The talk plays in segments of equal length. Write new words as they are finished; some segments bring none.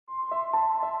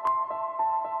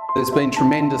There's been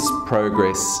tremendous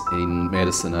progress in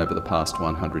medicine over the past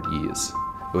 100 years.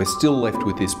 We're still left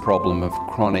with this problem of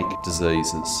chronic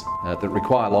diseases that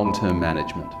require long-term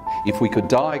management. If we could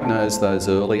diagnose those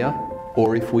earlier,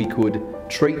 or if we could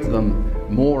treat them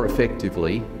more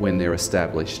effectively when they're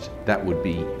established, that would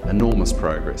be enormous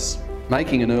progress.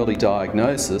 Making an early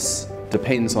diagnosis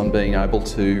depends on being able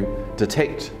to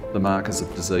detect the markers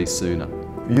of disease sooner.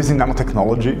 Using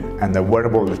nanotechnology and the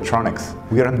wearable electronics,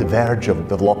 we are on the verge of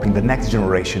developing the next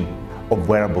generation of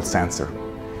wearable sensor.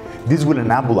 This will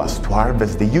enable us to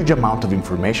harvest the huge amount of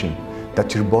information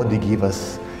that your body gives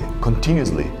us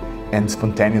continuously and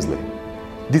spontaneously.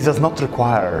 This does not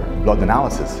require blood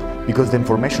analysis because the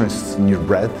information is in your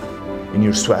breath, in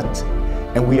your sweat,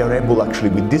 and we are able actually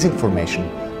with this information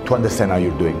to understand how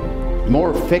you're doing.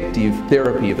 More effective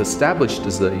therapy of established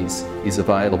disease is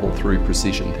available through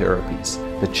precision therapies.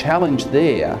 The challenge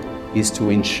there is to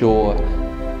ensure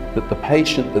that the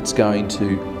patient that's going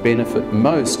to benefit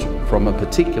most from a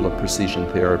particular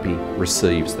precision therapy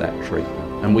receives that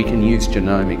treatment. And we can use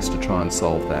genomics to try and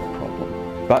solve that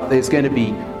problem. But there's going to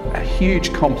be a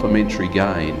huge complementary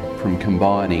gain from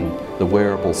combining the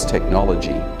wearables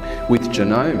technology with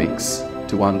genomics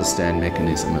to understand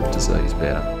mechanism of disease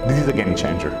better. This is a game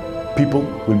changer. People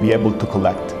will be able to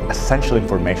collect essential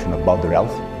information about their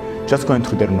health just going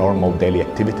through their normal daily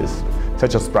activities,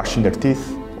 such as brushing their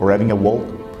teeth or having a walk.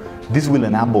 This will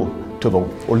enable to have a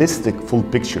holistic full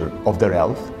picture of their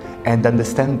health and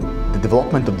understand the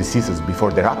development of diseases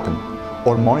before they happen,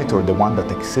 or monitor the one that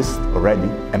exists already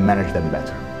and manage them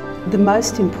better. The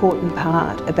most important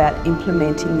part about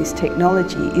implementing this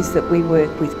technology is that we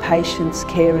work with patients,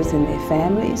 carers and their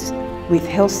families, with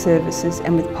health services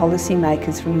and with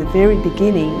policymakers from the very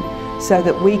beginning so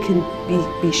that we can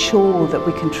be sure that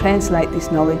we can translate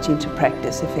this knowledge into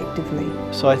practice effectively.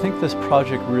 So I think this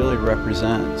project really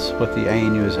represents what the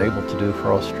ANU is able to do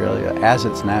for Australia as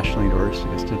its national university,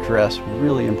 is to address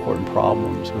really important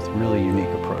problems with really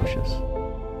unique approaches.